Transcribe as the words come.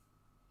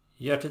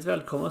Hjärtligt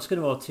välkomna ska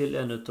det vara till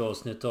ännu ett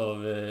avsnitt av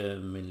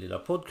min lilla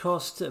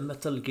podcast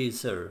Metal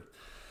Geezer.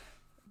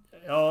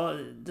 Ja,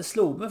 det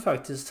slog mig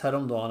faktiskt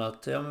häromdagen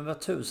att men vad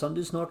tusan,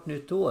 det är snart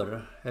nytt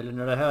år. Eller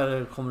när det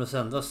här kommer att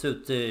sändas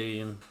ut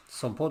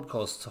som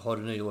podcast har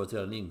det nya året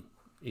redan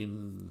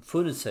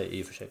infunnit sig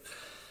i och för sig.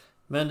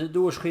 Men det är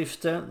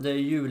årsskifte, det är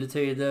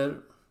juletider.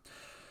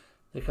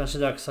 Det är kanske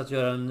dags att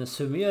göra en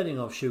summering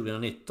av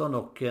 2019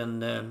 och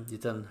en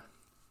liten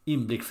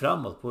inblick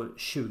framåt på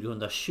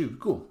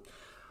 2020.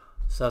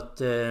 Så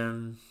att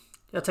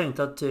jag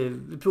tänkte att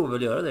vi provar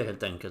att göra det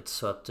helt enkelt.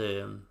 Så att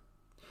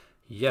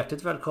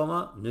hjärtligt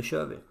välkomna, nu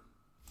kör vi!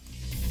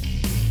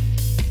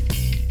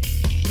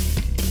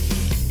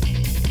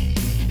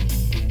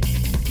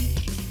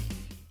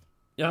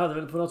 Jag hade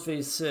väl på något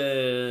vis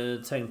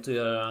tänkt att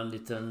göra en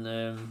liten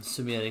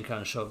summering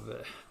kanske av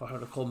vad har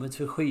det kommit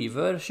för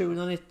skivor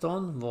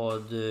 2019.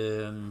 Vad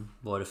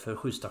var det för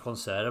schyssta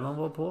konserter man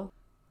var på?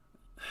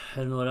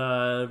 Är det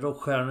några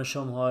rockstjärnor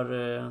som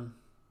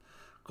har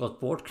gått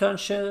bort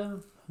kanske?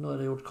 Några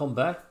har gjort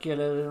comeback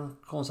eller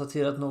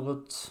konstaterat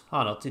något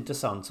annat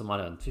intressant som har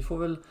hänt. Vi får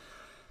väl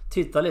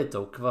titta lite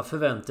och vad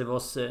förväntar vi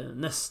oss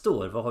nästa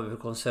år? Vad har vi för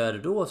konserter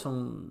då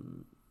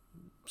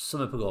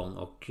som är på gång?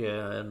 Och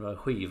några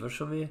skivor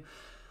som vi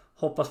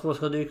hoppas på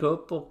ska dyka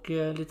upp och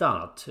lite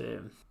annat.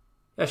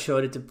 Jag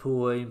kör lite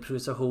på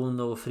improvisation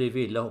och fri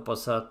vilja.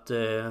 Hoppas att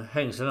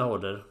hängseln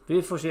håller.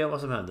 Vi får se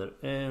vad som händer.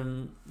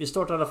 Vi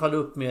startar i alla fall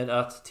upp med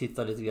att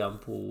titta lite grann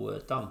på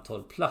ett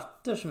antal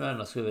plattor som jag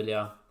gärna skulle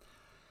vilja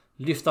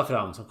lyfta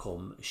fram som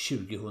kom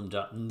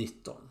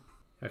 2019.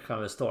 Jag kan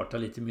väl starta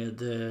lite med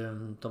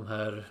de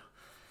här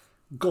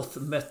goth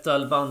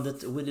metal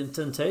bandet Within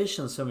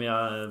Temptation som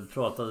jag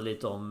pratade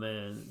lite om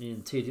i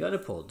en tidigare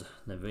podd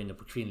när vi var inne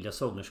på kvinnliga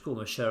sångerskor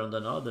med Sharon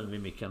Donaden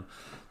vid micken.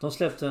 De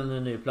släppte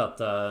en ny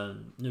platta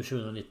nu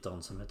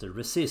 2019 som heter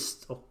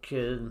Resist och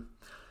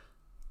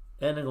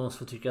än en gång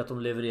så tycker jag att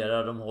de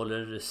levererar, de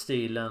håller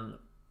stilen,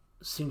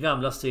 sin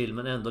gamla stil,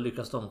 men ändå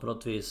lyckas de på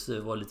något vis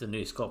vara lite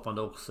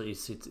nyskapande också i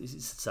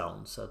sitt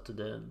sound. Så att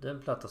det är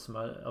en platta som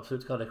jag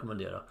absolut kan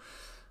rekommendera.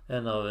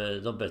 En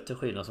av de bättre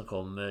skivorna som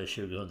kom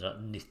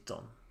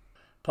 2019.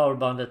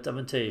 Powerbandet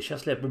Avantasia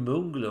släpper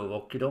Moonglow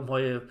och de har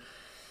ju,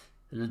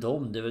 det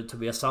är väl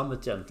Tobias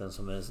Sammet egentligen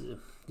som är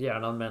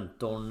hjärnan,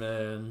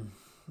 mentorn,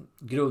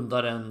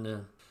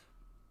 grundaren,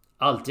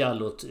 allt i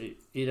allot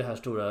i det här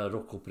stora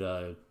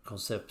rockopera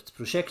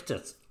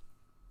konceptprojektet.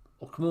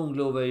 Och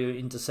Moonglow är ju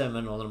inte sämre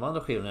än någon av de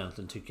andra skivorna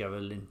egentligen, tycker jag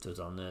väl inte,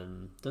 utan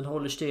den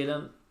håller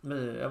stilen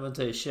med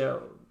Avantasia,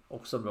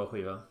 också en bra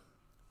skiva.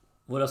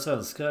 Våra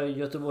svenska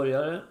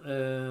göteborgare,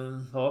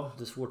 ja,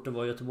 det är svårt att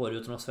vara Göteborg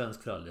utan att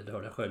svensk för all del. Det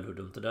hörde jag själv hur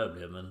dumt det där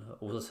blev, men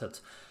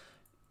oavsett.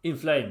 In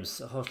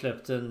Flames har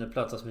släppt en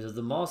platta som heter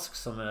The Mask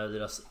som är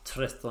deras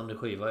 13:e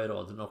skiva i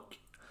raden, och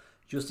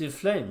just In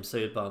Flames är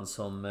ju ett band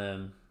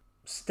som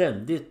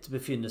ständigt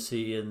befinner sig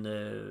i en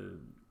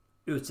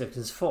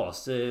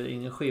utvecklingsfas.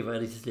 Ingen skiva är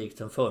riktigt lik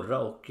den förra,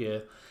 och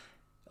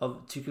jag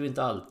tycker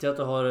inte alltid att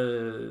det har,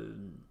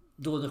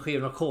 då den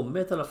skivan har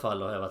kommit i alla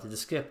fall, har jag varit lite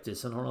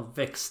skeptisk. Sen har de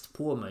växt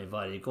på mig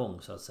varje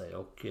gång så att säga,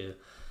 och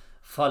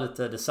fallet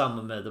är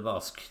detsamma med The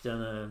Mask.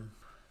 Den är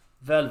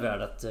väl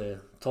värd att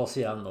ta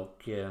sig igen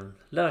och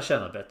lära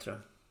känna bättre.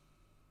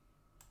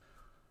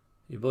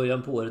 I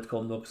början på året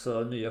kom det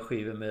också nya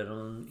skivor med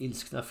de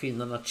ilskna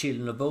finnarna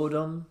Children of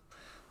Bodom,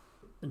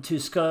 den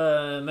tyska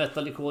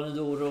metalikonen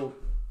Doro,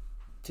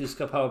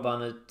 tyska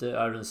powerbandet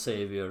Iron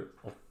Savior,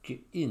 och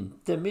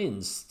inte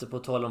minst på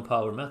tal om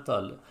power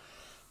metal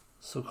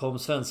så kom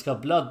svenska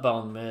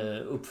Bloodbound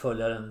med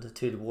uppföljaren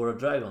till War of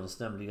Dragons,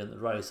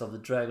 nämligen Rise of the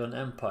Dragon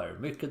Empire.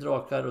 Mycket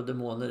drakar och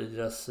demoner i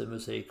deras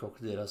musik och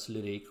deras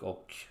lyrik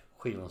och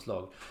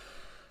skivanslag.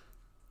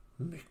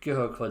 Mycket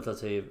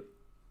högkvalitativ,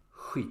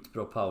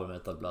 skitbra power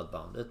metal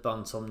Bloodbound. Ett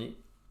band som ni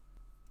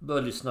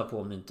bör lyssna på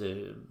om ni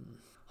inte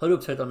har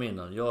uppträtt dem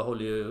innan. Jag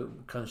håller ju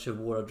kanske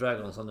War of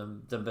Dragons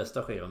som den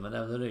bästa skivan, men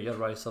även den nya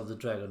Rise of the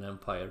Dragon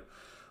Empire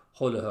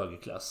håller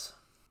hög klass.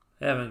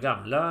 Även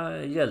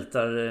gamla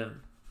hjältar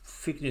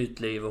fick nytt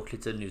liv och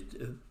lite nytt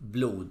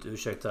blod.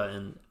 Ursäkta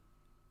en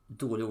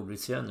dålig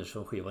ordvits igen,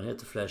 som skivan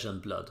heter Flesh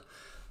and Blood.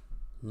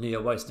 Nya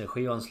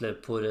Weissner-skivan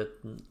släppt på det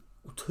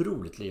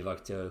otroligt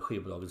livaktiga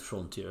skivbolaget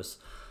Frontiers.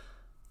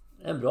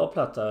 En bra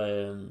platta,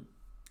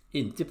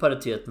 inte i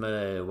paritet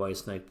med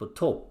Weissner på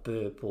topp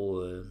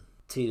på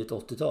tidigt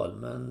 80-tal,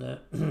 men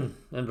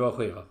en bra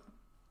skiva.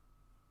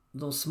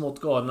 De smått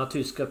galna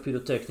tyska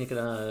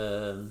pyroteknikerna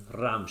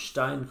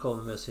Rammstein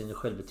kom med sin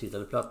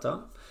självbetitlade platta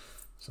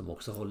som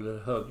också håller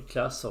hög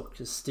klass,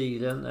 och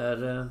stilen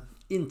är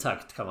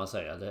intakt kan man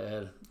säga. Det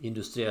är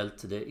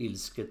industriellt, det är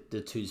ilsket, det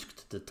är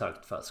tyskt, det är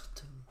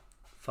taktfast.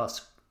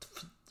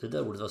 Det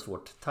där ordet var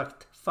svårt.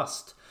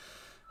 Taktfast.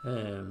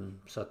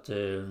 Så att,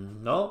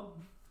 ja,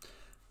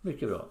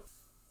 mycket bra.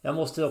 Jag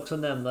måste också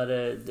nämna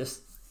det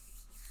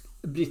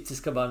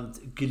brittiska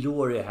bandet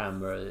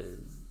Gloryhammer.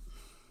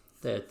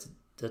 Det är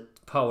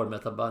ett power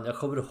metal band. Jag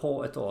kommer att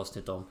ha ett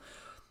avsnitt om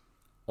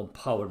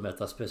power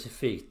metal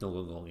specifikt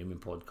någon gång i min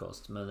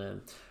podcast.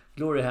 Men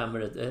Glory Hammer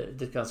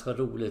är ett ganska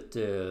roligt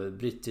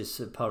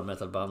brittiskt power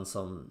metal band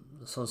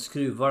som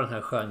skruvar den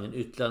här genren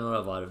ytterligare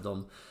några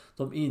varv.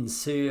 De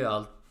inser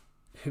ju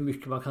hur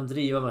mycket man kan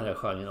driva med den här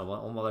genren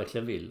om man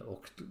verkligen vill.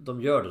 Och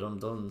de gör det.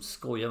 De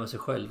skojar med sig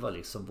själva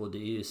liksom. Både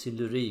i sin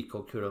lyrik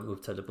och hur de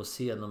uppträder på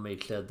scen. De är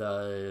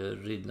klädda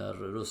riddnar,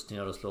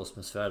 rustningar och slåss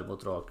med svärd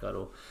mot drakar.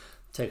 Och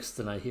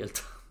texterna är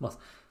helt...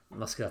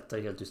 Man skrattar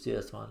helt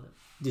hysteriskt. Man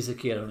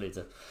dissekerar dem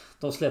lite.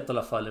 De släppte i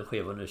alla fall en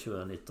skiva nu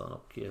 2019.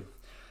 Och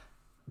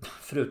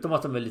förutom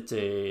att de är lite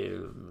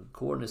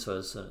corny så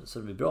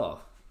är de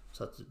bra.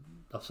 Så att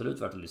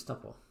absolut värt att lyssna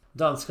på.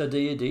 Danska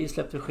D&D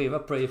släppte skiva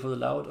Pray for the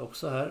Loud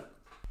också här.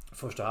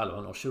 Första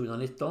halvan av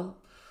 2019.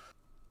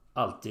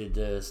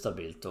 Alltid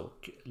stabilt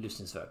och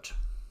lyssningsvärt.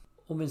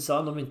 Och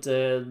minsann om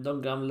inte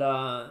de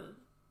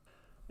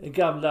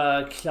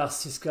gamla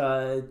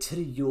klassiska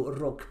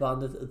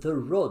trio-rockbandet The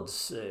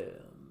Rods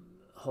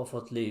har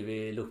fått liv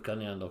i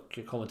luckan igen och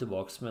kommer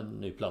tillbaks med en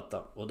ny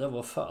platta. Och det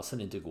var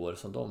fasen inte igår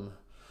som de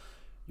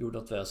gjorde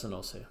något väsen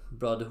av sig.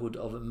 Brotherhood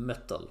of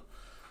Metal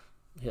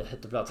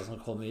hette plattan som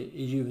kom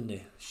i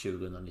juni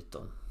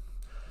 2019.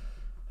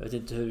 Jag vet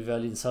inte hur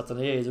väl insatta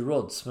ni är i The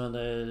Rods, men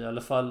i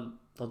alla fall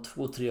de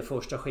 2-3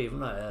 första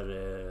skivorna är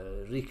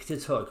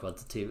riktigt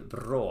högkvalitativ,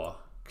 bra,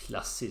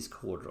 klassisk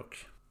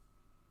hårdrock.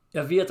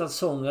 Jag vet att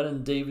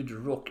sångaren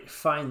David Rock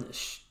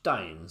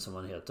Feinstein, som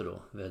han heter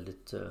då,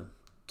 väldigt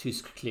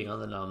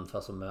tyskklingande namn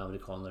fast som är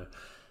amerikaner,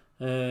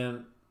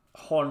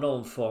 har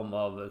någon form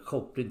av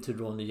koppling till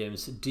Ronnie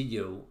James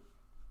Dio.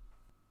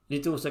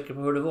 Lite osäker på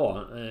hur det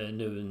var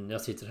nu när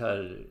jag sitter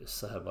här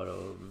så här bara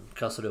och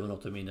kastar över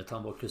något i minnet.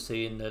 Han var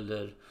kusin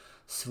eller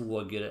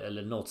svåger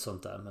eller något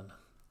sånt där, men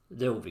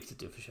det är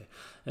oviktigt i och för sig.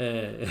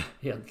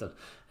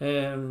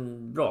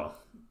 Egentligen. Bra.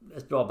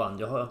 Ett bra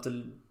band. Jag har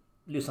inte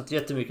lyssnat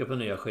jättemycket på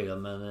nya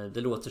skivan, men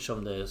det låter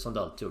som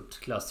det alltid gjort.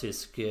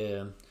 Klassisk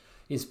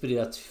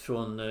inspirerat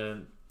från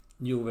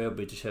New Wave och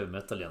British Heavy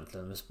Metal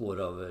egentligen, med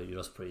spår av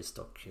Judas Priest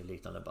och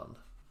liknande band.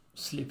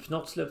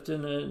 Slipknot släppte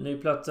en ny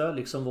platta,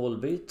 liksom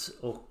Volbeat,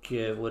 och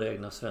våra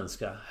egna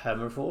svenska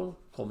Hammerfall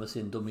kommer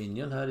sin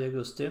Dominion här i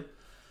augusti.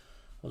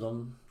 Och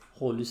de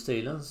håller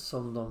stilen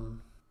som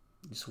de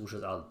i stort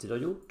sett alltid har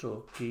gjort,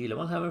 och gillar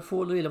man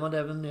Hammerfall då gillar man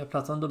även nya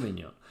plattan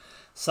Dominion.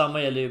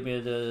 Samma gäller ju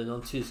med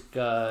de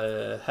tyska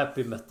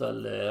happy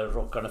metal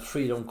rockarna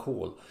Freedom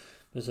Call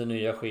med sin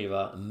nya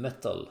skiva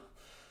Metal.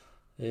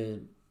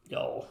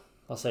 Ja,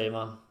 vad säger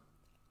man?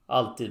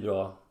 Alltid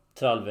bra.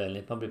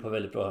 Trallvänligt, man blir på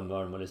väldigt bra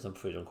humör när man lyssnar på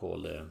Freedom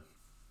Call.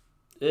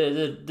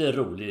 Det är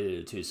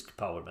rolig tysk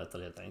power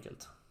metal helt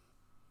enkelt.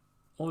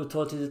 Om vi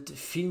tar ett litet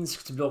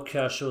finskt block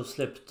här så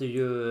släppte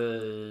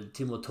ju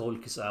Timo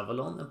Tolkis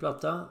Avalon en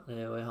platta.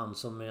 Det var han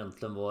som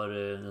egentligen var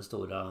den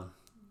stora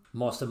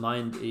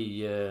mastermind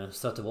i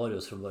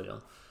Stratovarius från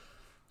början.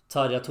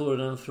 Tarja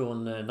Turunen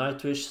från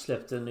Nightwish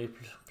släppte en ny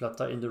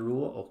platta In the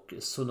Raw, och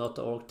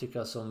Sonata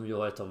Arctica, som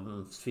ju är ett av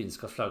de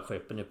finska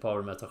flaggskeppen i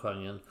power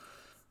metal-genren,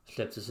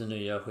 släppte sin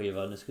nya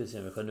skiva. Nu ska vi se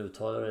om vi kan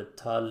uttala det.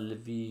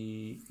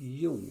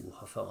 Talvio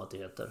har för mig att det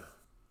heter.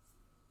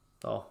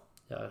 Ja,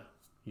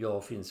 jag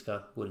och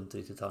finska går inte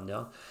riktigt hand i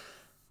hand.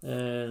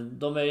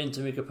 De är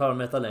inte mycket power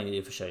metal längre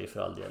i och för sig, för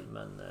all del,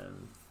 men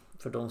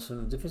för de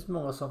som, det finns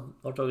många som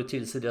har tagit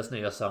till sig deras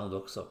nya sound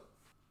också.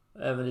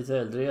 Även lite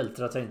äldre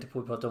hjältar. Jag tänkte på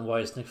att prata om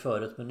Wiseneck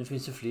förut, men det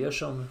finns ju fler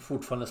som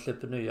fortfarande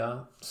släpper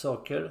nya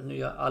saker,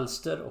 nya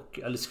alster, och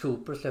Alice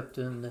Cooper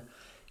släppte en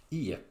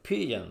EP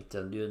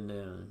egentligen. Det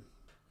är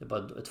det är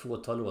bara ett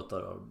fåtal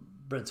låtar av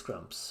Brent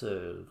Scrumps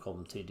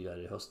kom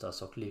tidigare i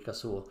höstas, och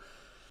likaså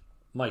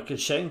Michael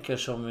Schenker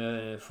som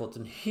gått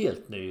en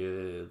helt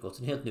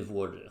ny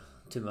vård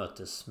till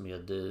mötes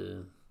med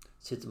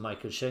sitt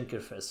Michael Schenker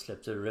Fest,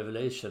 släppte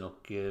Revelation,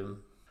 och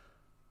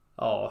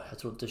ja, jag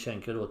tror inte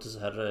Schenker låter så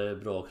här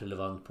bra och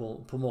relevant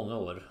på många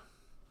år.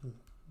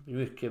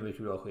 Mycket,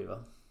 mycket bra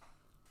skiva.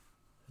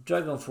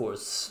 Dragon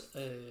Force,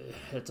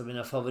 ett av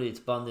mina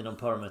favoritband inom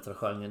power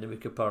metal-genren. Det är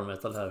mycket power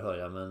metal här, hör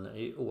jag,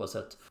 men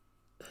oavsett.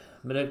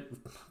 Med det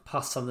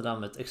passande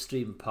namnet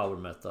Extreme Power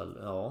Metal,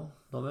 ja,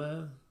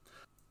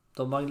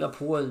 de manglar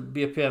på.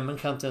 BPMen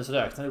kan inte ens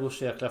räkna, det går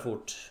så jäkla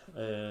fort.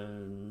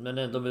 Men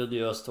ändå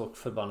melodiöst och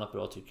förbannat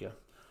bra tycker jag.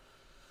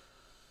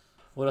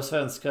 Våra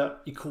svenska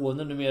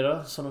ikoner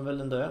numera, som de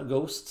väl ändå är,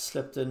 Ghost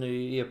släppte en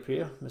ny EP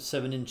med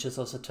 7 Inches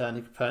of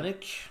Satanic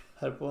Panic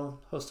här på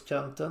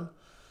höstkanten.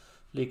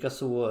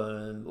 Likaså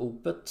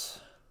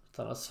Opet, ett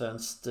annat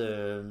svenskt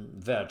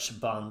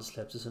världsband,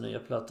 släppte sin nya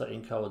platta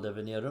In Cauda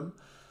Venerum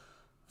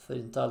för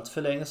inte allt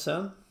för länge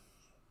sedan.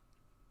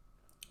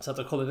 Så att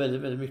det kommer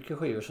väldigt, väldigt mycket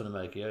skivor som du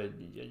märker.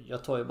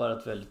 Jag tar ju bara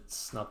ett väldigt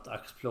snabbt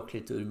axplock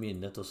lite ur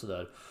minnet och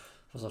sådär,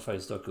 och som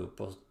faktiskt dök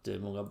upp, och det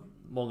är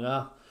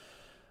många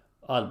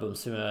album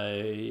som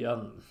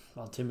jag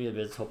antingen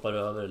medvetet hoppar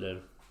över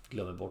eller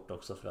glömmer bort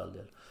också, för all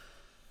del.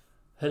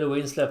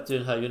 Halloween släppte ju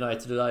den här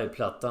United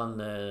Alive-plattan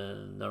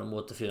när de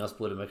återfinnas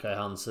både med Kai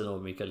Hansen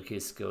och Mikael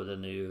Kiske, och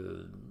den är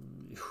ju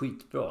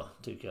skitbra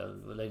tycker jag.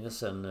 Det var länge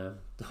sedan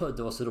det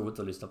var så roligt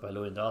att lyssna på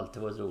Halloween. Det har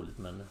alltid varit roligt,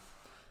 men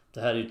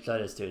Det här är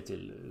ytterligare ett steg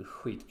till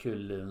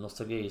skitkul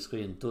nostalgi, ska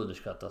inte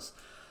underskattas.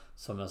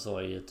 Som jag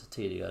sa i ett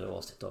tidigare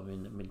avsnitt av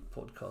min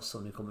podcast,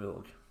 som ni kommer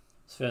ihåg.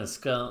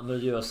 Svenska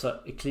melodiösa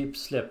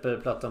Eclipse släppte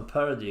plattan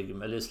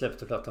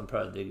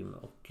Paradigm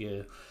och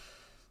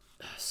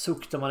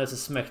suktar man efter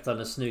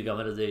smäktande snygga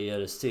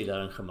melodier,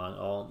 stilarrangemang,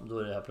 ja, då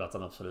är det här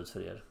plattan absolut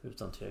för er,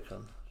 utan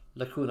tvekan.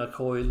 Lacuna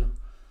Coil,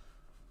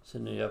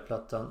 sin nya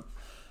plattan,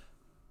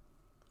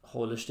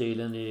 håller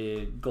stilen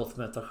i goth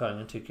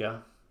metal-genren, tycker jag.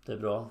 Det är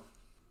bra.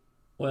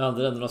 Och i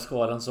andra änden av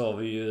skalan så har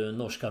vi ju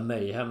norska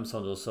Mayhem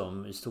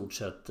som i stort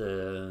sett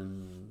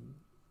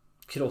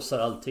krossar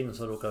allting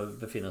som råkar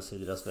befinna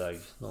sig i deras väg.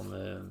 De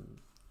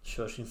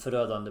kör sin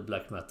förödande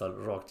black metal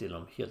rakt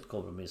igenom, helt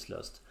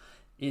kompromisslöst.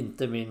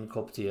 Inte min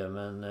kopp te,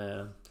 men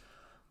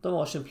de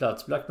har sin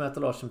plats. Black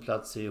metal har sin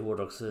plats i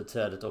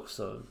hårdrocksträdet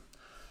också.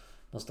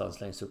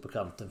 Någonstans längst upp på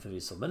kanten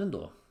förvisso, men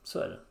ändå, så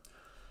är det.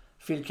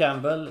 Phil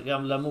Campbell,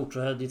 gamla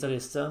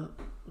Motorhead-gitarristen,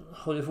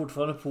 håller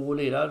fortfarande på och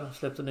lirar.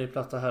 Släppte en ny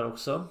platta här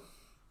också.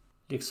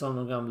 Liksom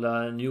de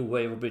gamla New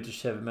Wave och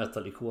British Heavy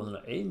Metal-ikonerna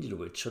Angel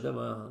Witch. Och det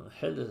var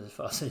heller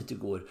fasen inte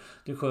igår.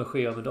 Nu kommer jag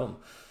ske med dem.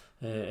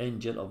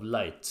 Angel of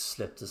Light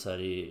släpptes här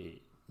i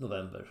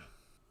november.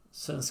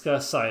 Sen ska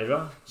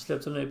Syra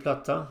släppte en ny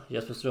platta.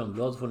 Jesper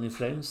Strömblad från In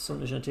Flames, som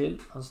ni känner till.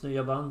 Hans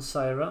nya band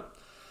Syra.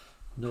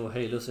 No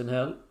Halos in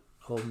Hell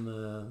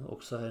kom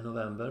också här i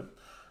november.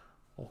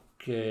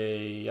 Och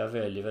jag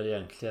väljer väl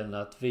egentligen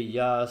att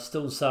via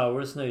Stone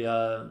Sours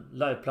nya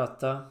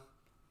liveplatta,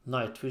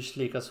 Nightwish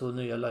likaså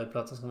nya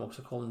liveplatta som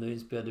också kom nu,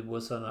 inspelad i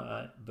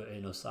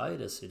Buenos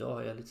Aires. Idag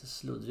har jag lite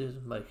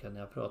sluddrig, märker när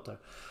jag pratar.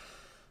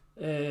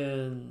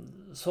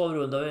 Så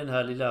avrundar vi den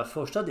här lilla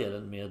första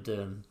delen med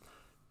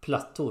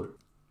plattor.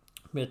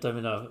 Med ett av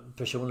mina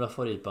personliga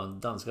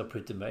favoritband, danska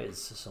Pretty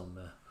Maids,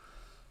 som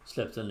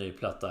släppte en ny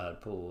platta här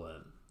på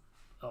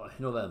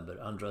i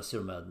november, Undress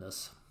Your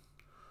Madness.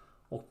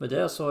 Och med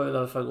det så har jag i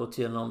alla fall gått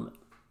igenom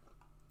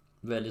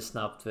väldigt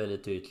snabbt,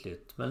 väldigt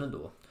ytligt, men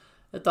ändå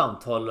ett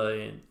antal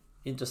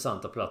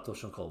intressanta plattor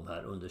som kom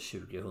här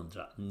under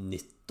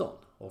 2019.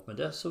 Och med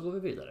det så går vi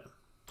vidare.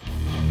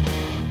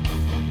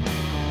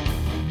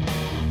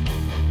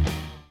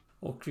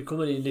 Och vi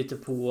kommer in lite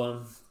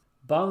på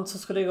band som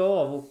ska lägga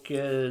av och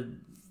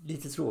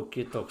lite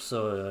tråkigt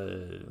också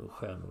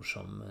stjärnor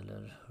som,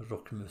 eller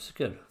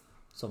rockmusiker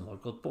som har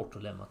gått bort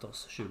och lämnat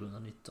oss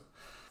 2019.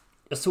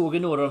 Jag såg ju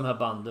några av de här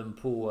banden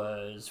på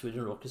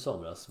Sweden Rock i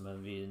somras,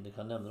 men vi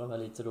kan nämna dem här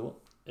lite då.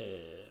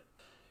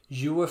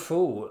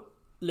 UFO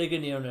lägger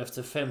ner nu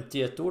efter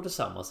 51 år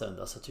tillsammans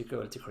endast. Jag tycker det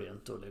var lite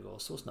klent att lägga av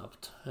så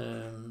snabbt.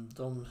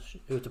 De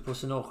är ute på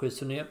sin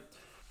avskedsturné.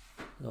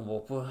 De var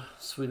på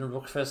Sweden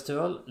Rock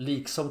Festival,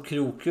 liksom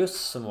Krokus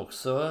som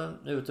också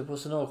är ute på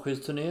sin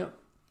avskedsturné.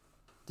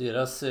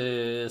 Deras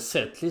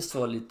setlist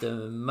var lite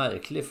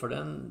märklig, för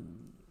den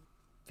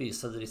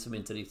visade liksom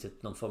inte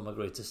riktigt någon form av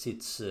greatest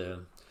hits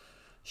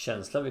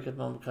känsla, vilket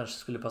man kanske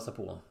skulle passa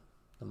på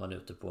när man är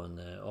ute på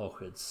en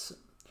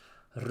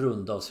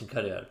avskedsrunda av sin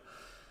karriär.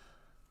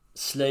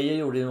 Slayer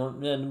gjorde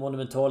en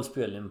monumental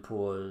spelning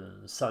på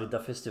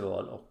Sagda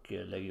festival och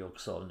lägger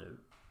också av nu.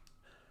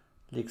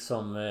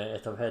 Liksom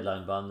ett av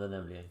headlinebanden,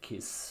 nämligen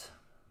Kiss.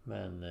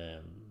 Men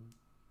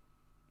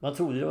man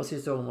trodde det var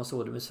sista gången man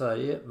såg dem i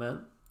Sverige, men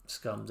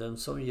skam den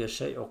som ger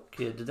sig. Och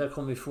det där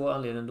kommer vi få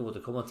anledning att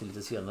återkomma till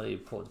lite senare i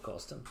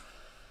podcasten.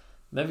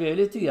 Men vi är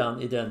lite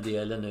grann i den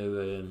delen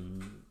nu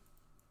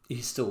i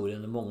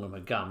historien, där många av de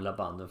här gamla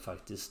banden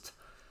faktiskt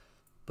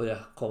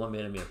börjar komma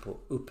mer och mer på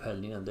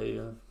upphällningen. Det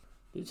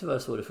är tyvärr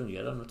så det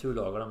fungerar,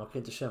 naturlagarna. Man kan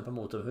inte kämpa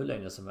mot dem hur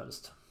länge som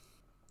helst.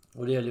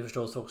 Och det gäller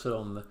förstås också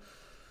de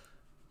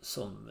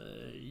som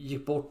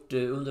gick bort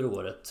under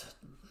året.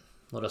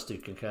 Några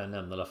stycken kan jag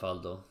nämna i alla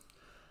fall då.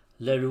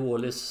 Larry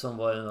Wallis, som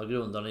var en av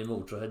grundarna i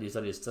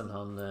Motorhead-gitarristen,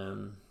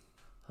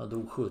 han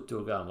dog 70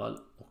 år gammal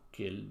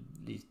och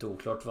lite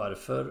oklart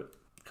varför.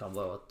 Kan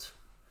vara ett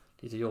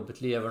lite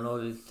jobbigt levern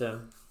och lite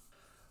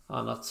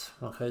annat.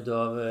 Man kan ju dö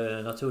av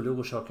naturliga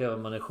orsaker även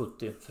om man är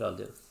 70 för all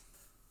del.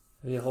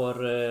 Vi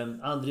har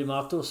André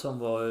Mato som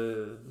var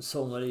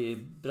sångare i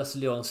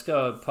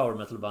brasilianska power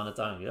metal-bandet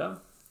Angra.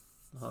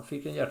 Han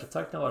fick en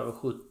hjärtattack när han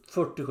var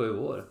 47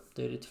 år.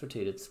 Det är lite för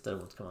tidigt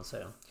däremot, kan man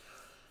säga.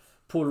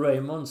 Paul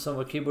Raymond som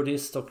var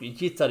keyboardist och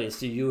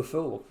gitarrist i UFO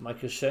och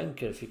Michael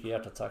Schenker fick en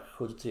hjärtattack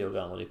 73 år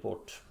gammal, gick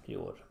bort i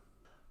år.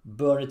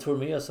 Bernie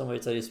Tormé som var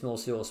gitarrist med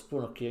Ozzy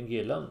Osbourne och Ian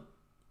Gillan,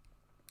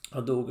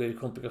 han dog i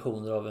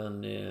komplikationer av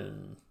en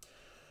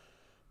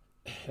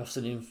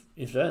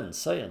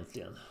influensa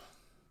egentligen.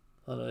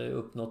 Han har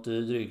uppnått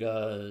dryga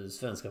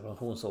svenska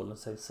pensionsåldern,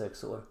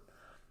 66 år.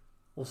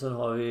 Och sen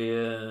har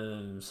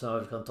vi, som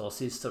jag kan ta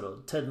sista då,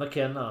 Ted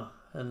McKenna,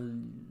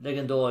 en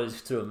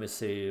legendarisk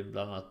trummis i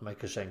bland annat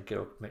Michael Schenker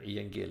och med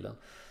Ian Gillan.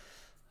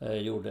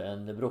 Gjorde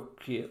en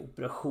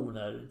brockoperation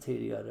här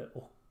tidigare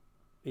och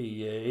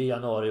i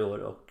januari i år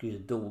och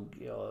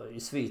dog i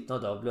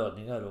svitnad av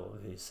blödningar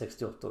då, i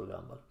 68 år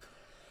gammal.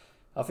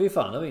 Ja, för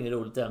fan, det var inget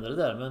roligt ämne det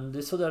där, men det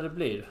är så där det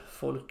blir.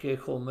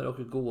 Folk kommer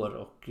och går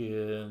och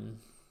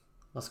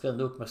man ska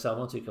ändå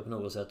uppmärksamma och tycka på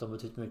något sätt. De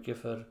betyder mycket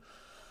för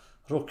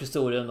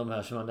rockhistorien, de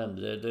här som jag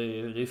nämnde,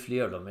 det är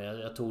fler då, men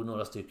jag tog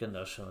några stycken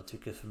där som jag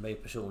tycker för mig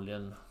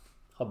personligen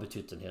har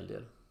betytt en hel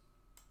del.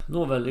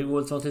 Nåväl, det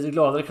går lite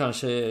gladare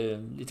kanske.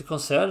 Lite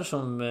konserter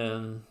som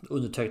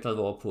undertecknad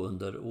var på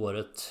under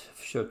året.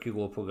 Försöker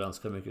gå på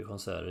ganska mycket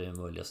konserter i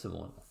möjligaste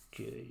mån.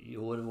 Och i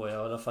år var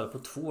jag i alla fall på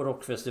 2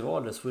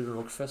 rockfestivaler. Sweden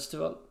Rock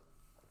Festival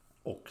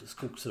och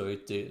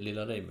Skogsröjt i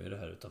Lilla Reimyre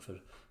här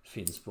utanför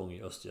Finspång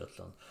i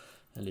Östergötland.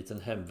 En liten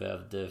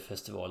hemvävd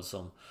festival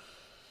som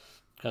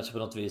kanske på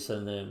något vis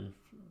en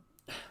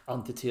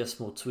antites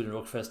mot Sweden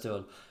Rock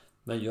Festival,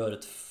 men gör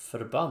ett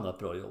förbannat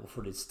bra jobb och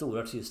får dit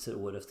stora artister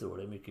år efter år.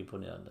 Det är mycket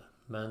imponerande.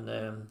 Men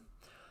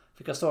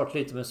fick jag starta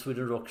lite med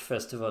Sweden Rock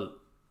Festival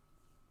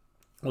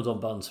och de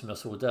band som jag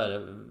såg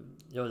där.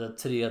 Jag var där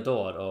 3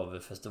 dagar av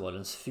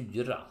festivalens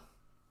 4.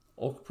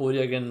 Och på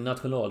egen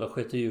nationaldag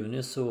 6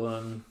 juni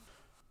så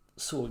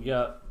såg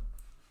jag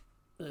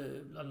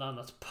bland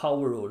annat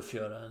Powerwolf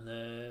göra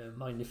en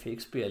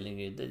magnifik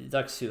spelning i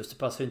dagsljus. Det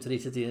passar inte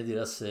riktigt in i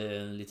deras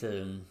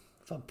lite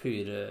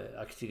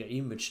vampyraktiga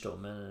image då,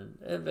 men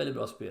en väldigt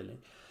bra spelning.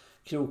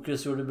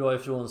 Krokus gjorde bra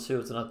ifrån sig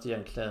utan att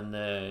egentligen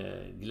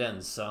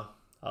glänsa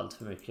allt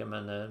för mycket,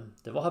 men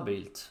det var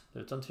habilt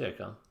utan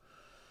tvekan.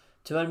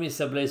 Tyvärr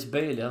missade Blaze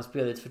Bayley, han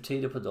spelade lite för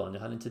tidigt på dagen,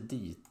 jag hann inte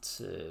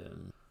dit.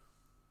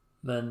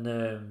 Men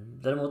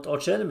däremot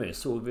Arch Enemy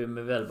såg vi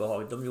med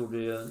välbehag. De gjorde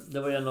ju, det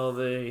var en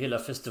av hela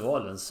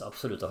festivalens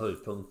absoluta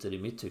höjdpunkter i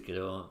mitt tycke.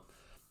 Det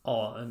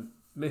var en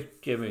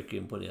mycket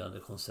imponerande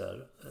konsert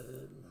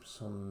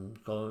som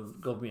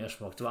gav mer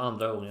smak. Det var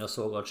andra gången jag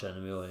såg Arch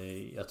Enemy och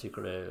jag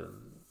tycker det är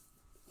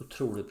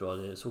otroligt bra.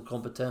 Det är så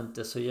kompetent,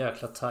 det är så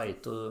jäkla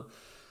tight och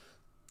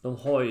de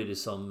har ju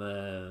liksom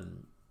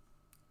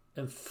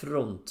en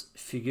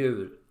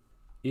frontfigur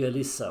i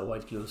Elissa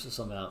White Glues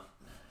som är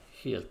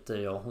helt,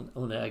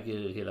 hon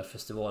äger hela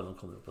festivalen och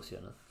kommer upp på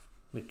scenen.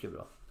 Mycket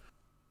bra.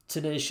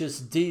 Tenacious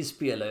D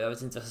spelar, jag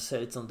vet inte vad jag ska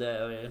säga lite om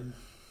det.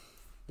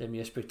 Det är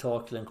mer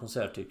spektakel än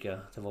konsert tycker jag.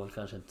 Det var väl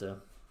kanske inte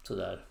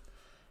sådär.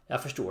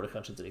 Jag förstår det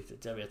kanske inte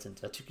riktigt, jag vet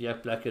inte. Jag tycker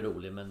Jack Black är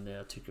rolig, men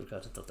jag tycker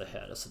kanske inte att det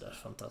här är sådär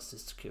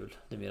fantastiskt kul.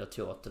 Det är mer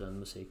teater än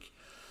musik.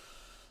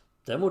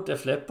 Däremot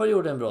Def Leppard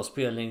gjorde en bra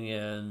spelning.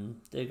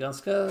 Det är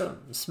ganska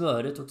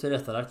smörigt och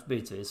tillrättalagt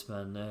bitvis,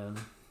 men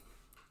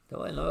det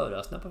var en av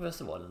överraskningarna på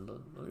festivalen.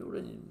 De gjorde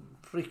en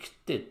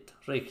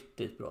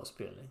riktigt bra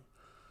spelning.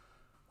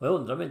 Och jag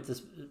undrar om inte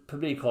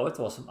publikhavet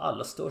var som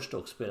allra störst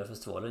och spelade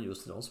festivalen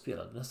just när de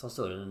spelade. Nästan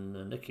större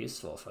än när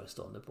Kiss var faktiskt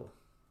dagen på.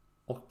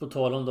 Och på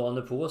tal om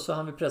dagen på så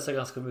hann vi pressa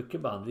ganska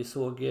mycket band. Vi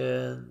såg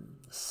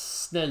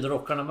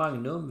Snällrockarna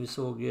Magnum. Vi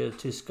såg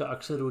tyska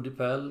Axel Rudi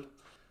Pell.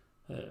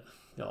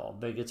 Ja,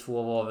 bägge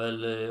två var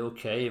väl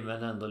okej,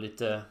 men ändå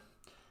lite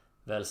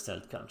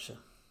välställt kanske.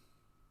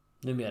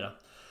 Numera.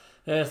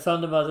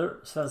 Thunder Mother,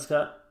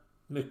 svenska,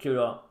 mycket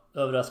bra.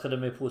 Överraskade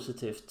mig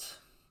positivt.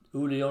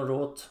 Ole John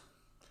Roth,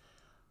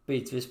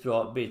 bitvis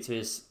bra,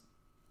 bitvis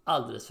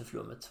alldeles för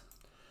flummet,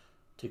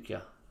 tycker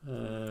jag.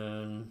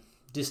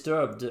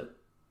 Disturbed,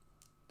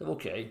 det var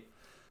okej.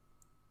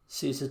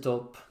 CC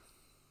Top,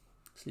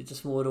 lite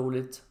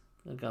småroligt,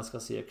 ganska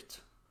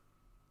segt.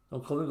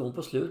 De kom igång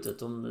på slutet,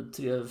 de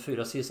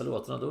 3-4 sista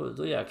låtarna,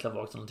 då jäkla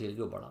vaknade de till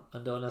gubbarna.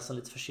 Men det var nästan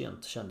lite för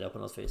sent, kände jag på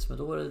något vis. Men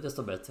då var det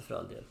desto bättre för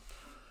all del.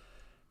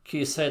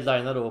 Kiss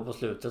headliner då på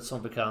slutet,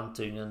 som bekant.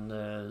 Ingen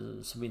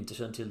som inte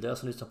känner till det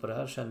som lyssnar på det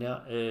här, känner jag.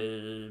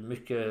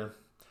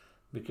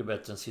 Mycket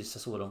bättre än sista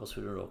sådana på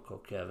Sweden Rock,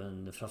 och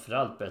även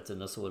framförallt bättre än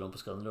den sådana på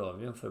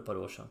Skandinavien för ett par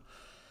år sedan.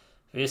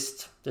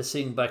 Visst, det är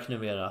singback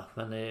numera,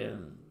 men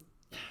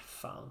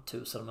fan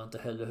tusan om man inte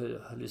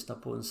heller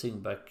lyssnat på en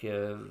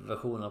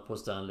singback-version av Paul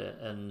Stanley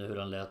än hur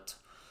han lät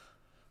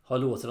ha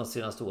låtit de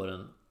senaste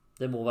åren.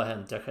 Det må vara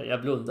hänt. Jag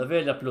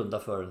väljer att blunda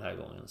för den här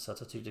gången, så att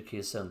jag tyckte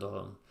Kiss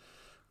ändå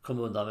kom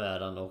undan med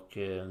äran, och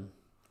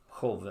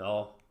show,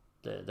 ja,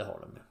 det har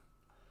de ju.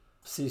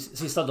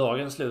 Sista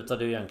dagen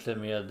slutade ju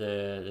egentligen med,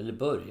 eller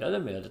började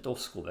med ett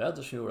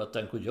åskoväder som gjorde att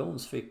Danko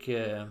Jones fick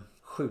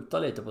skjuta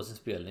lite på sin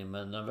spelning,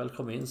 men när han väl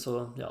kom in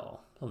så, ja,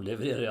 de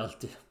levererar ju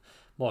alltid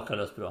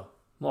makalöst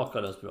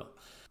bra.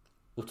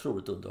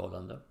 Otroligt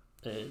underhållande.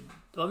 Det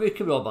var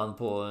mycket bra band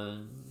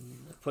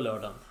på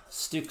lördagen.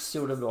 Styx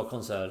gjorde en bra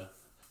konsert.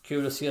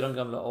 Kul att se de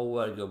gamla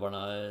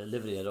OR-gubbarna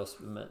leverera oss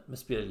med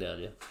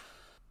spelglädje.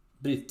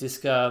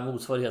 Brittiska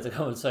motsvarigheter kan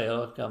man väl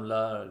säga.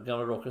 Gamla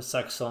rockers,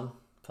 Saxon,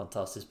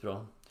 fantastiskt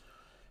bra.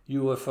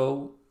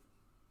 UFO,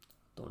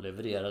 de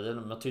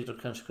levererade. Jag tyckte de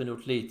kanske kunde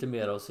gjort lite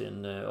mer av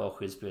sin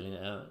avskedsspelning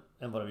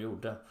än vad de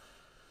gjorde.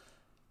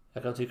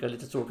 Jag kan tycka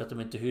lite tråkigt att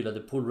de inte hyllade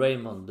Paul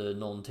Raymond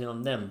någonting.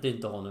 De nämnde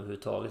inte honom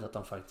överhuvudtaget, att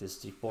han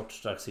faktiskt gick bort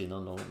strax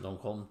innan de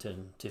kom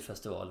till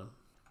festivalen.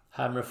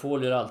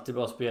 Hammerfall gör alltid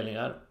bra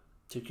spelningar,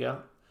 tycker jag.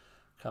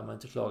 Kan man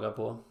inte klaga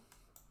på.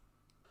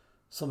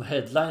 Som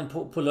headline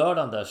på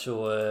lördagen där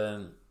så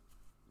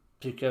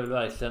tycker jag väl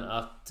verkligen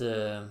att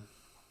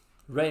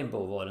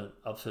Rainbow var den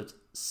absolut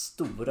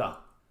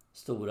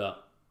stora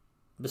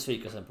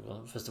besvikelsen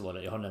på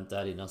festivalen. Jag har nämnt det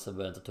här innan, så jag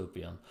börjar inte ta upp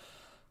igen.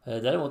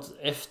 Däremot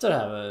efter det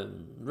här med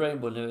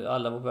Rainbow, när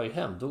alla var på väg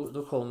hem,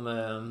 då kom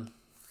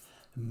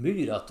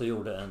Myrat och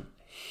gjorde en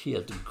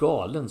helt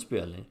galen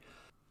spelning.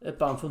 Ett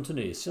band från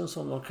Tunisien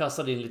som de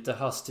kastade in lite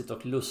hastigt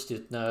och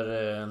lustigt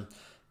när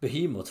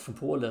Behemoth från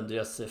Polen,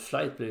 deras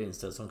flight blev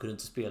inställd, som kunde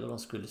inte spela. De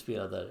skulle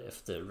spela där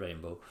efter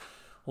Rainbow.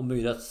 Och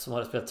Myrat som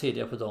hade spelat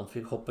tidigare på dem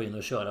fick hoppa in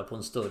och köra på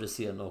en större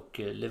scen och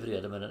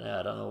levererade med den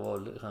äran och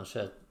var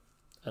kanske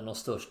en av de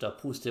största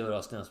positiva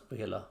överraskningarna på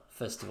hela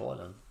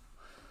festivalen.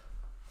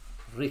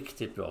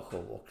 Riktigt bra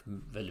show och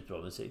väldigt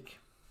bra musik.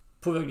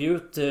 På väg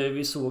ut,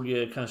 vi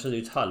såg kanske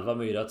drygt halva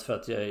Myrat för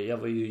att jag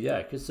var ju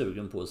jäkligt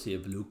sugen på att se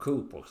Blue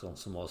Coop också,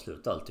 som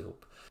avslutat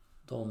alltihop.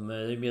 De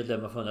är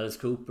medlemmar från Alice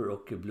Cooper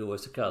och Blue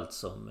Oyster Cult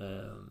som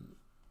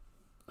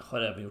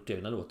har även gjort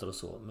egna låtar och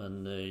så.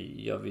 Men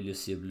jag vill ju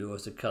se Blue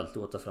Oyster Cult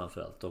låta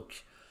framförallt. Och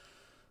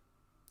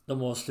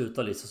de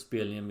avslutar liksom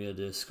spelningen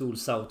med School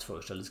South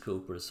först, Alice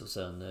Coopers, och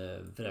sen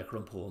vräker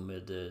de på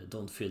med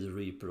Don't Fear the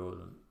Reaper och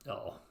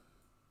ja,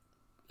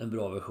 en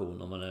bra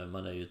version. Och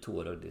man är ju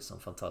tårögd liksom,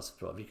 fantastiskt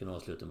bra. Vilken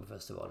avslutning på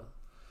festivalen.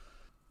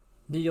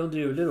 9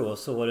 juli då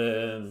så var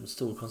det en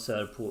stor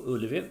konsert på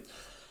Ullevi.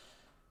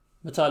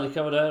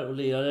 Metallica var där och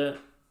lirade.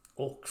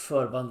 Och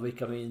förband var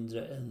lika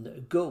mindre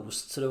än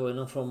Ghost. Så det var ju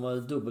någon form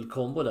av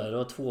dubbelkombo där. Det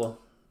var 2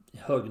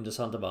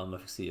 högintressanta band man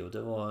fick se. Och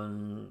det var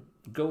en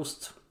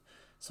Ghost.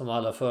 Som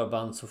alla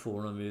förband så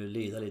får de ju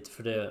lida lite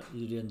för det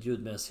rent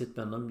ljudmässigt.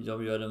 Men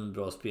de gör en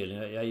bra spelning.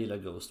 Jag gillar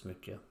Ghost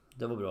mycket.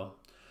 Det var bra.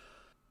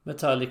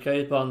 Metallica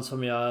är ett band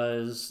som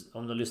jag,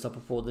 om du lyssnar på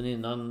podden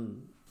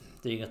innan,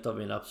 det är inget av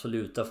mina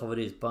absoluta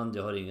favoritband.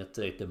 Jag har inget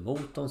direkt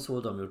emot dem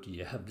så. De har gjort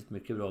jävligt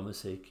mycket bra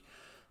musik.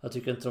 Jag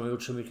tycker inte de har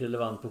gjort så mycket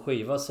relevant på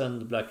skiva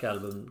sen Black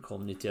Album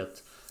kom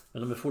 91.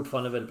 Men de är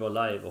fortfarande väldigt bra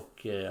live.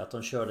 Och att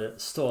de körde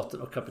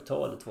Staten och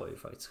Kapitalet var ju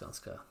faktiskt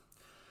ganska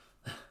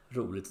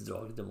roligt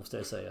drag. Det måste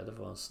jag säga. Det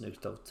var en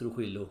snyggt av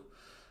Trujillo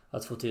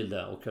att få till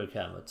det, och Kirk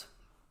Hammett.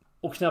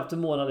 Och knappt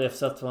en månad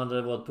efter att man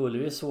hade varit på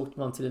Ullevi så åkte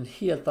man till en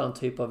helt annan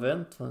typ av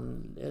event.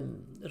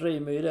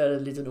 Rejmyr är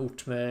en liten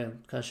ort med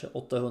kanske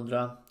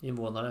 800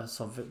 invånare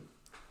som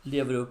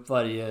lever upp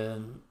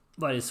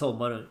varje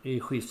sommar i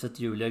skiftet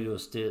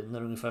juli-augusti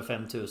när ungefär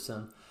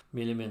 5000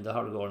 mer eller mindre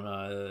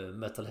halvgalna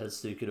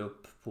metalheads dyker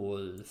upp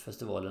på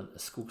festivalen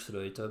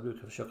Skogsröjet. Jag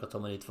brukar försöka ta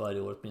mig dit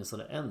varje år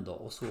åtminstone en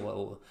dag, och så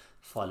var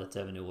fallet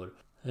även i år.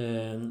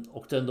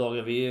 Och den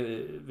dagen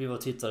vi var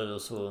tittare då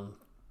så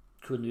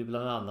kunde vi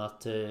bland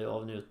annat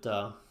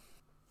avnjuta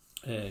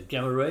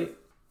Gamma Ray,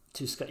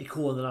 tyska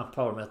ikonerna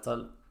power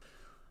metal.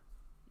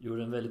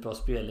 Gjorde en väldigt bra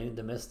spelning.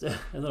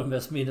 En av de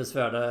mest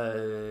minnesvärda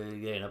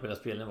grejerna på den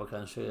spelningen var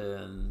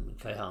kanske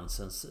Kai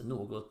Hansens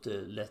något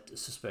lätt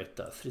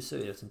suspekta frisyr.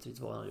 Jag vet inte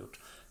riktigt vad han har gjort.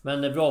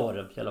 Men bra var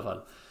det i alla fall.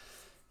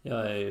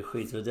 Jag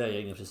skiter i det, jag är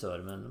ingen frisör,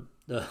 men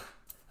jag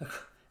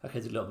kan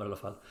inte glömma det i alla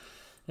fall.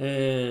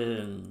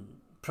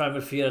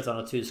 Primal Fear, ett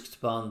annat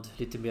tyskt band,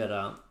 lite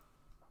mera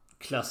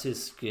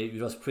klassisk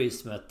Judas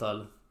Priest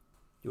metal,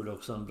 gjorde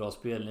också en bra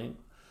spelning.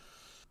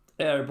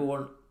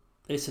 Airborne,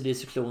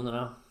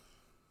 AC/DC-klonerna,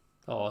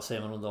 ja, vad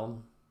säger man om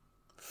dem?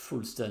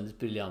 Fullständigt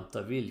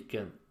briljanta.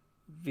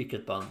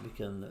 Vilket band,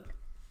 vilken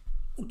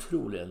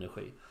otrolig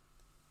energi.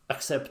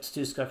 Accept,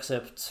 tysk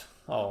Accept,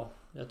 ja,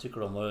 jag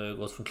tycker de har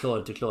gått från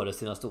klarhet till klarhet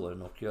senaste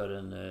åren och gör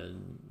en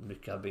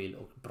mycket habil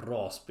och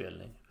bra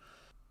spelning.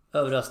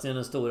 Överraskningen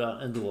den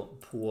stora ändå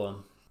på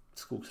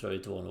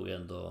Skogsröjet var nog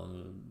ändå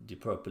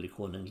Deep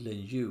Purple-ikonen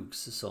Glenn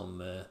Hughes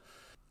som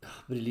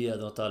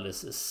briljerade något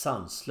alldeles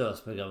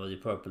sanslöst med gamla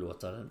Deep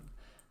Purple-låtar.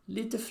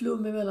 Lite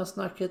flum i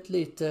mellansnacket,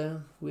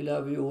 lite We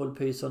Love You All,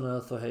 Peace on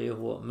Earth och hej och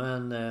hå,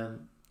 men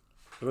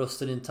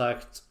rösten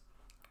intakt,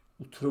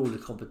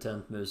 otroligt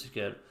kompetent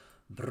musiker,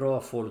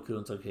 bra folk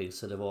runt omkring,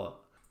 så det var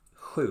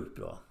sjukt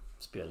bra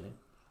spelning.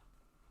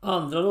 2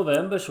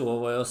 november så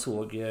var jag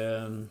såg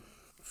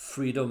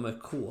Freedom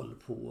Call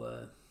på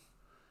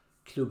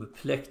Klubb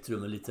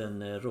Plektrum, en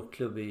liten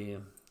rockklubb i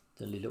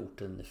den lilla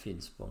orten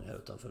Finspång här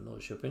utanför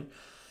Norrköping.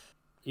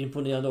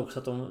 Imponerande också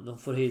att de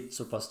får hit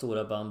så pass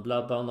stora band.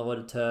 Bloodbound har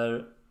varit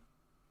här,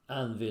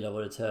 Anvil har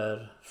varit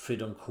här,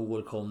 Freedom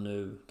Call kom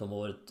nu. De har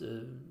varit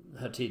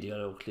här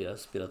tidigare och flera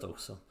spelat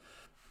också.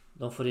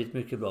 De får hit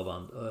mycket bra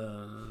band.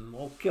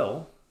 Och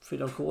ja,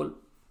 Freedom Call,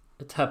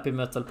 ett happy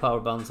metal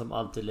powerband som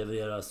alltid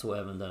levererar, så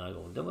även denna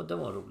gång. Det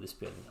var en rolig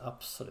spelning,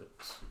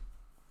 absolut.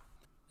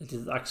 Ett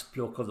litet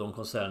axplock av de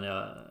konserter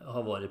jag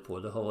har varit på.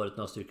 Det har varit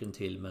några stycken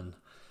till, men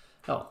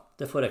ja,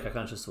 det får räcka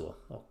kanske så.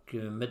 Och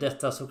med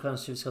detta så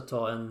kanske vi ska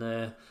ta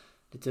en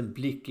liten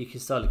blick i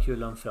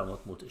kristallkulan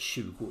framåt mot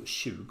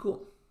 2020.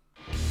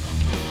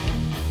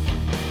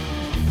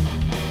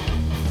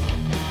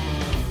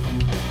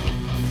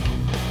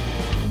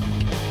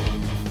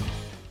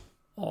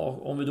 Ja,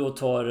 om vi då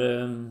tar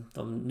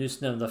de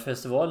nyss nämnda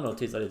festivalerna och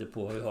tittar lite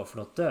på vad vi har för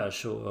något där,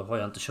 så har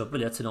jag inte köpt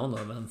biljett till någon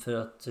av dem, för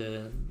att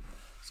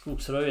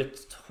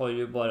Skogsröjet har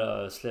ju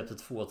bara släppt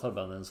ett fåtal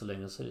band än så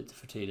länge, så är det lite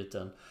för tidigt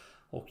än.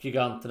 Och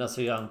giganternas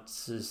gigant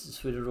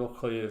Sweden Rock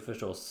har ju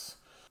förstås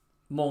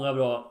många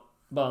bra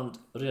band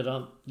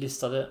redan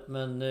listade.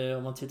 Men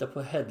om man tittar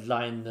på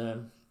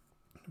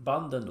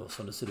headline-banden då,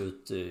 som det ser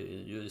ut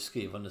i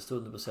skrivande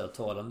stund, på att säga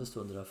talande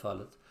stund i det här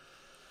fallet,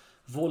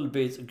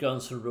 Volbeat,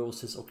 Guns N'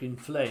 Roses och In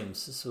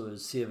Flames, så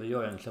ser väl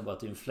jag egentligen bara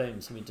att In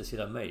Flames som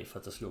intresserar mig för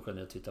att jag skulle åka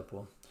ner och titta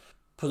på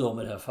dem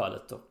i det här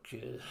fallet. Och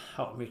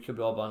ja, mycket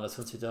bra band. Jag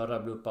ska inte sitta och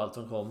rabbla upp allt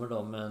som kommer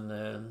då, men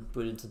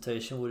Buried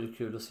Temptation vore ju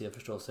kul att se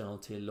förstås en gång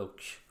till.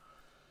 Och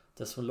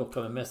det som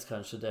lockar mig mest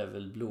kanske, det är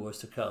väl Blue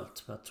Oyster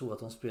Cult, men jag tror att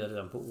de spelar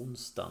redan på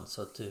onsdagen,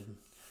 så att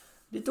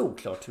lite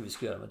oklart hur vi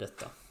ska göra med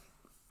detta.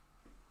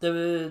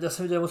 Det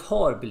som vi däremot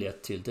har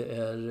biljett till, det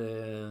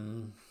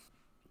är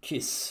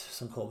Kiss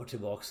som kommer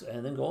tillbaks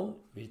än en gång.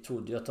 Vi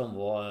trodde ju att de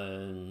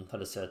vi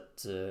hade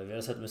sett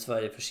dem i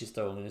Sverige för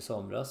sista gången i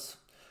somras.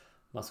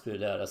 Man skulle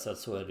lära sig att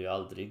så är det ju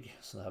aldrig.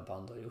 Sådana här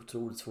band är ju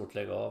otroligt svårt att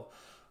lägga av.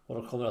 Och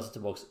de kommer alltså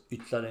tillbaks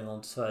ytterligare en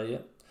gång till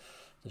Sverige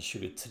den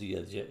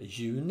 23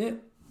 juni.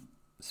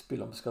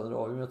 Spelar på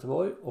Skandinavien i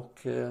Göteborg.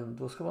 Och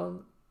då ska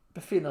man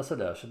befinna sig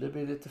där. Så det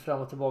blir lite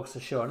fram och tillbaka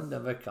till körning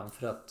den veckan.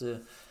 För att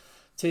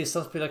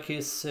tisdagen spelar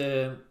Kiss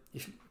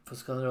på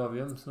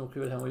Skandinavien. Sen åker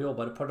vi hem och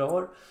jobbar ett par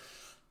dagar.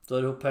 Då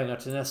är det ihop pengar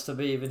till nästa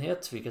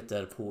begivenhet, vilket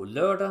är på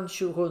lördagen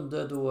 27,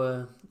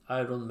 då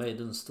Iron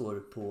Maiden står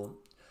på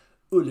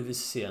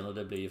Ullevis scen, och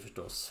det blir ju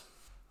förstås,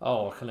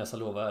 ja, jag kan nästan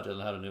lova den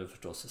här nu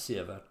förstås,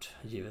 sevärt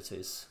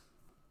givetvis.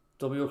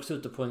 De är ju också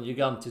ute på en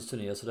gigantisk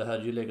turné, så det här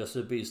är ju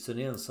Legacy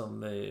Beast-turnén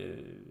som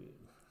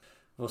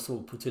var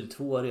såg på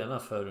Tele2 Arena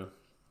för,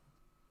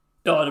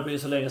 ja, det blir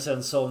så länge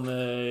sedan som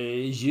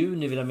i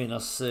juni vill jag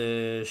minnas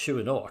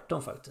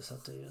 2018 faktiskt, så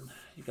att det är en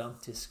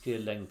gigantisk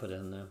längd på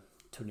den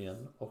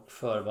turnén. Och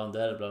förband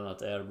där bland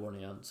annat Airborne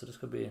igen, så det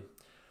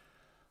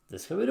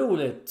ska bli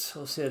roligt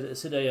att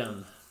se det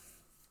igen.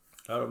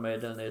 Iron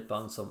Maiden är ett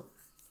band som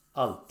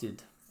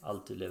alltid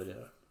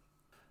levererar.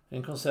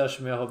 En konsert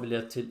som jag har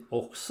biljett till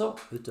också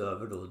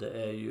utöver då, det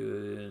är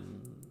ju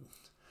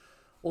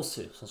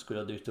Ozzy som skulle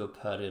ha dykt upp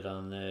här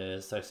redan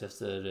strax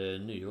efter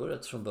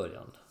nyåret från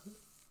början.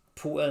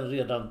 På en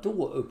redan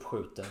då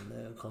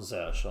uppskjuten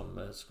konsert som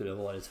skulle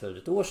ha varit för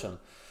ett år sedan.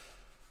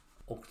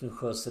 Och nu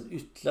sköts den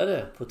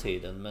ytterligare på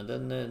tiden,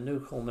 men nu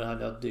kommer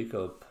han att dyka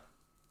upp,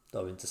 det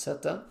har vi inte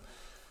sett än,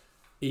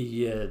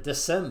 i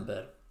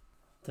december.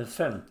 Den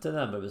 5:e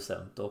närmare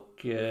bestämt.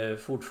 Och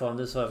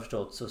fortfarande så har jag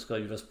förstått så ska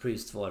Judas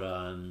Priest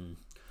vara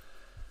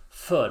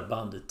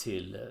förbandet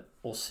till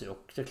Ozzy.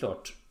 Och det är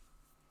klart,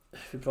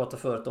 vi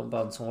pratade förut om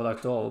band som har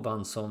lagt av och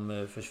band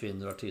som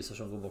försvinner, artister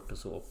som går bort och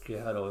så. Och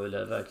här har vi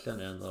verkligen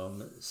en av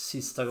de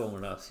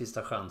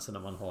sista chanserna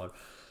man har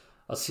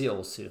att se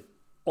Ozzy.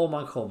 Om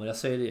man kommer, jag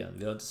säger det igen,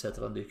 vi har inte sett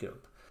att han dyker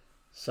upp.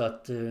 Så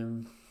att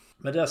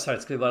med det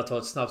sagt ska vi bara ta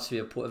ett snabbt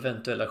svep på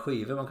eventuella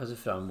skivor man kan se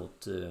fram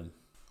emot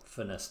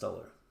för nästa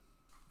år.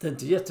 Det är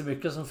inte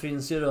jättemycket som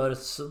finns i röret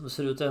som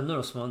ser ut ännu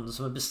då,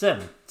 som är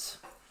bestämt.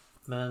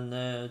 Men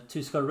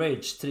tyska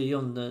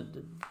Rage-trion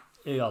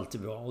är ju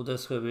alltid bra, och det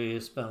ska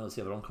bli spännande att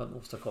se vad de kan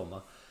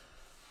åstadkomma.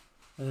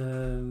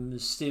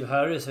 Steve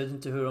Harris, jag vet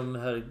inte hur de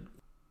här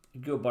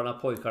gubbarna,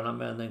 pojkarna,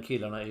 männen,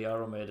 killarna i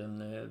Iron Maiden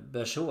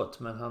bär sig åt,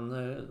 men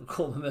han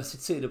kommer med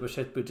sitt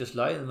sidoprojekt British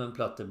Lion med en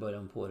platta i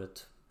början på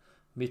året.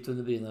 Mitt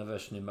under brinnande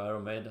versen med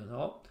Iron Maiden.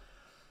 Ja,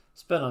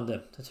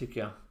 spännande, det tycker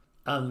jag.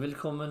 Anvil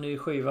kommer en ny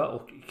skiva,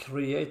 och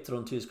Creator,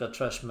 de tyska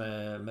trash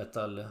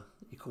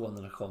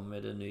metal-ikonerna, kommer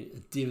med en ny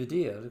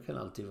DVD. Det kan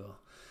alltid vara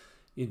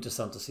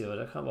intressant att se vad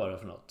det kan vara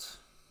för något.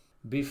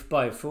 Biff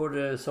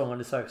Byford,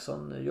 sångaren i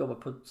Saxon, jobbar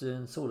på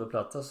en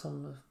soloplatta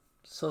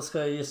som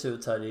ska ges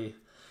ut här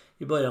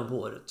i början på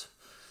året.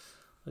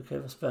 Det kan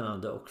vara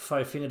spännande. Och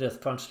Five Finger Death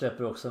Punch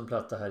släpper också en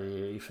platta här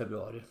i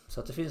februari. Så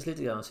att det finns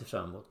lite grann att se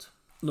fram emot.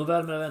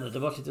 Nåväl, mina vänner, det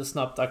var ett lite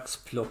snabbt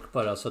axplock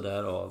bara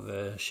sådär av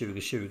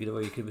 2020. Det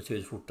var ju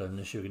betydligt fortare än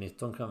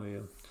 2019 kan vi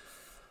ju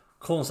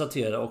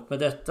konstatera. Och med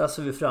detta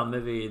så är vi framme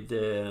vid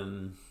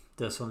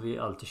det som vi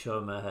alltid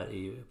kör med här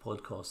i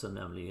podcasten,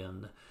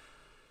 nämligen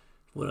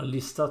vår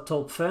lista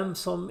topp 5,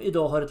 som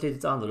idag har ett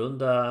lite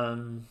annorlunda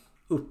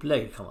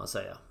upplägg kan man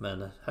säga.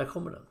 Men här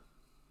kommer den.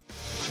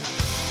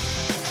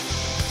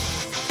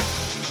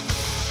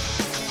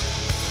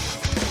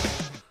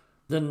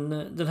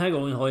 Den här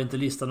gången har jag inte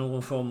listat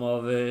någon form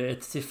av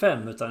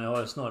 1-5, utan jag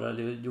har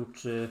snarare gjort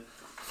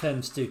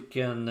 5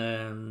 stycken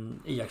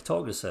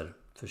iakttagelser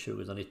för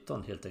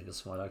 2019 helt enkelt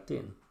som jag har lagt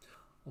in.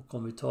 Och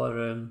om vi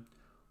tar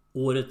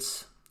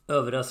årets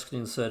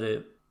överraskning så är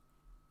det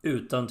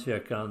utan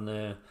tvekan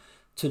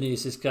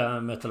tunisiska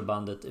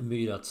metalbandet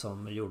Myrat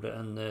som gjorde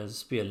en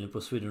spelning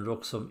på Sweden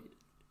Rock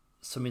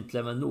som inte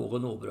lämnade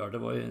någon oberörd.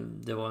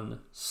 Det var en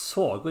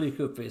sagorik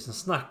uppvisning.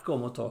 Snacka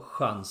om att ta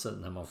chansen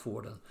när man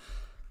får den.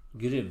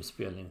 Grym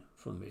spelning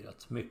från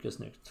Myrat. Mycket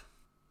snyggt.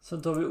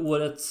 Sen tar vi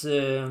årets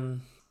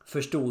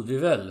Förstod vi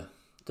väl.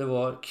 Det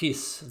var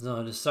Kiss.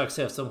 Strax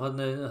efter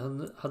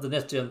han hade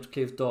nättjämt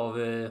klivit av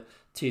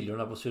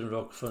tillhörna på Sweden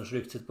Rock förrän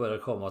ryktet började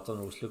komma att de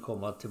nog skulle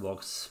komma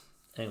tillbaks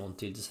en gång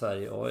till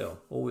Sverige.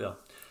 Ja.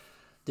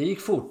 Det gick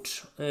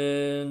fort.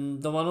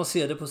 De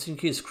annonserade på sin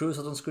Kiss Cruise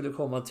att de skulle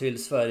komma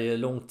till Sverige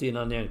långt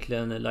innan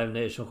egentligen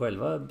Live Nation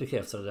själva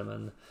bekräftade det.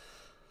 Men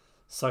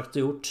sagt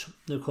och gjort.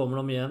 Nu kommer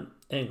de igen.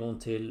 En gång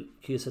till.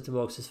 Kiss är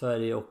tillbaka i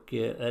Sverige, och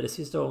är det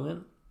sista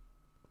gången?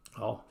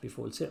 Ja, vi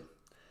får väl se.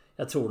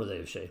 Jag tror det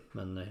i och för sig,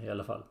 men i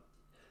alla fall.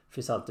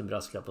 Finns alltid en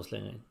brasklapp att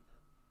slänga in.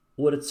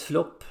 Årets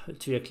flopp,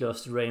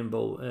 tveklöst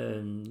Rainbow.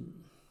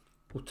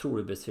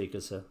 Otrolig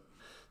besvikelse.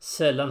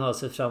 Sällan har jag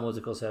sett fram emot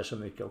en konsert så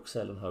mycket och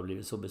sällan har jag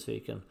blivit så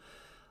besviken.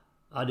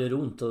 Ja, det är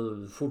ont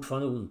och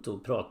fortfarande ont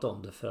att prata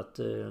om det för att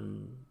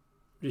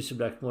Rizzy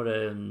Blackmore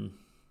är en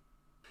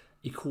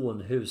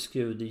ikon,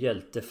 husgud,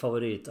 hjälte,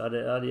 favorit. Ja,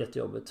 det är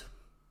jättejobbigt.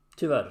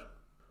 Tyvärr.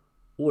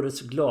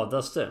 Årets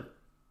gladaste,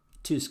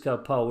 tyska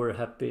power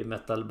happy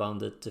metal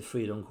bandet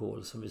Freedom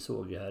Call som vi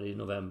såg här i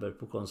november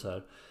på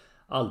konsert.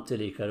 Alltid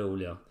lika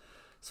roliga.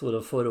 Så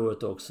de förra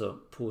året också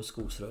på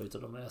Skogsröjet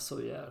och de är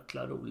så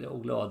jäkla roliga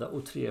och glada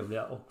och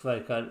trevliga och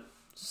verkar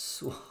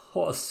så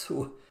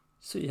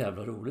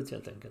jävla roligt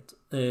helt enkelt.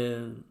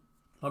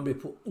 Man blir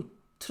på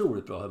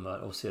otroligt bra humör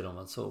av att se dem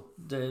alltså.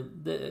 Det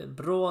är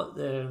bra,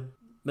 det är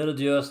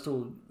melodiöst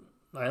och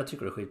jag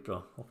tycker det är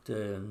skitbra. Och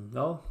det,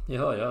 ja, ni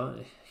hör, jag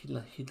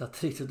hittar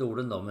inte riktigt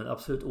orden då, men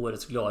absolut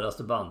årets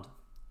gladaste band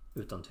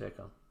utan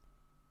tvekan.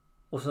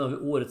 Och sen har vi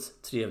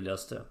årets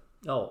trevligaste.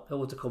 Ja, jag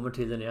återkommer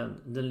till den igen.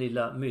 Den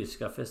lilla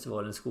mysiga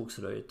festivalen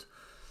Skogsröjet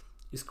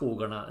i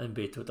skogarna en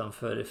bit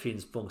utanför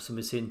Finspång som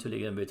i sin tur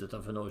ligger en bit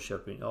utanför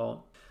Norrköping.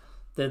 Ja,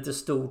 det är inte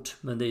stort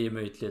men det är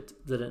gemytligt.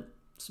 Det är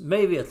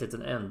mig vetligt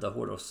den enda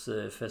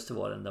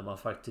hårdrocksfestivalen där man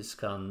faktiskt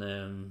kan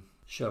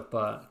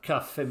köpa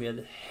kaffe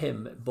med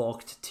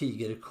hembakt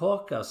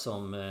tigerkaka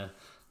som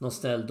någon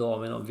snäll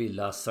dam i någon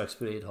villa strax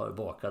bredvid har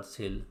bakat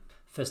till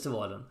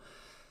festivalen.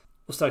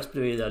 Och strax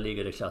bredvid där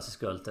ligger det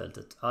klassiska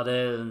öltältet. Ja, det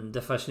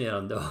är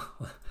fascinerande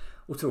och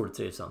otroligt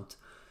trivsamt.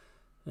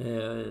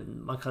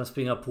 Man kan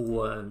springa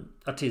på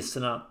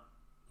artisterna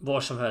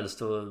var som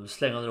helst och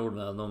slänga några ord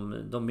med dem.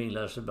 De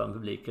minglar sig bland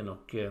publiken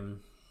och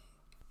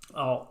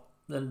ja,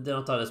 det är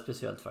något alldeles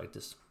speciellt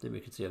faktiskt. Det är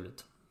mycket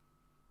trevligt.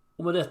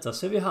 Och med detta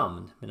ser vi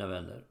hamn, mina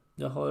vänner.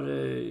 Jag har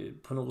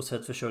på något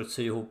sätt försökt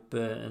sy ihop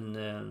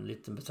en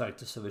liten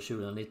betraktelse över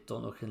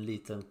 2019 och en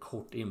liten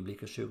kort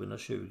inblick av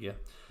 2020.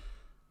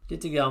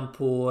 Lite grann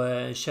på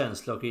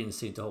känsla och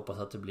instinkt. Jag hoppas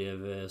att det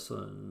blev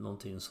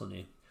någonting som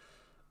ni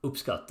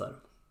uppskattar.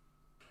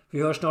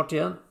 Vi hörs snart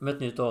igen med ett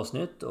nytt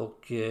avsnitt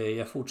och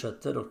jag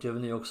fortsätter och det gör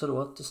ni också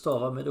då att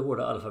stava med det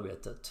hårda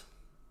alfabetet.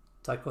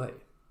 Tack och hej.